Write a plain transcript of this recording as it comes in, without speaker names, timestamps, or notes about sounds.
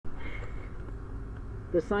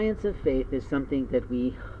The science of faith is something that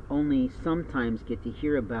we only sometimes get to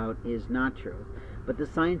hear about is not true. But the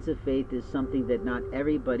science of faith is something that not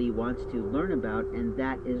everybody wants to learn about, and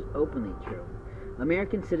that is openly true.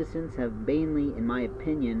 American citizens have mainly, in my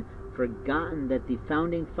opinion, forgotten that the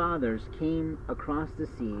founding fathers came across the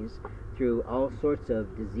seas through all sorts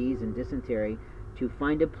of disease and dysentery to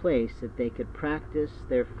find a place that they could practice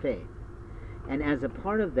their faith. And as a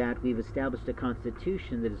part of that, we've established a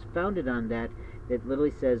constitution that is founded on that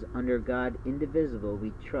literally says, under God indivisible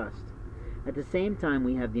we trust. At the same time,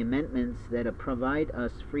 we have the amendments that provide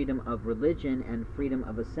us freedom of religion and freedom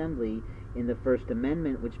of assembly in the First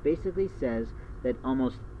Amendment, which basically says that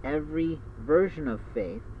almost every version of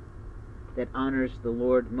faith that honors the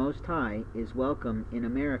Lord Most High is welcome in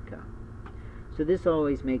America. So this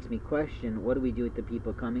always makes me question, what do we do with the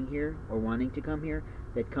people coming here or wanting to come here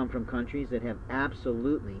that come from countries that have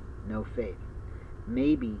absolutely no faith?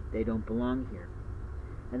 Maybe they don't belong here.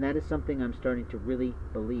 And that is something I'm starting to really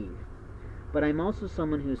believe. But I'm also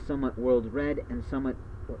someone who's somewhat world-read and somewhat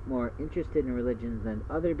more interested in religion than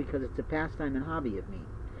other because it's a pastime and hobby of me.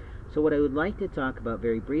 So what I would like to talk about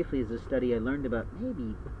very briefly is a study I learned about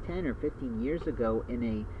maybe 10 or 15 years ago in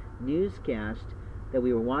a newscast that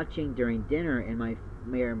we were watching during dinner in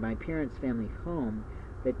my parents' family home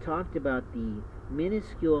that talked about the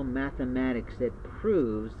minuscule mathematics that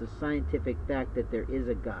proves the scientific fact that there is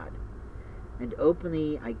a God. And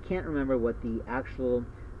openly, I can't remember what the actual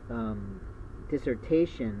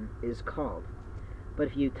dissertation is called. But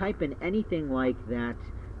if you type in anything like that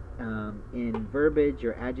in verbiage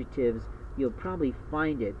or adjectives, you'll probably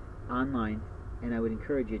find it online, and I would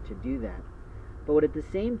encourage you to do that. But at the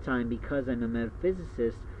same time, because I'm a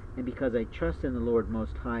metaphysicist and because I trust in the Lord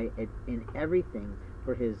Most High in everything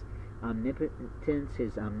for His omnipotence,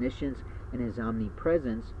 His omniscience, and His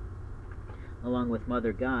omnipresence, along with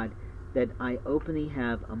Mother God, that I openly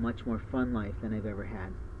have a much more fun life than I've ever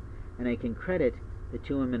had. And I can credit the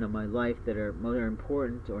two women of my life that are more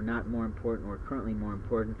important or not more important or currently more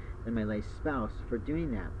important than my late spouse for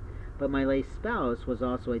doing that. But my late spouse was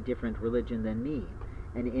also a different religion than me.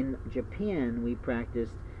 And in Japan, we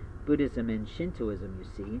practiced Buddhism and Shintoism, you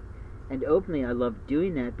see. And openly, I loved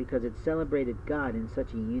doing that because it celebrated God in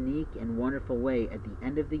such a unique and wonderful way at the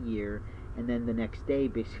end of the year and then the next day,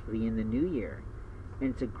 basically in the new year. And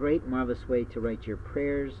it's a great, marvelous way to write your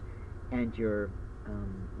prayers and your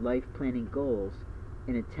life planning goals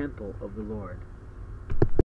in a temple of the Lord.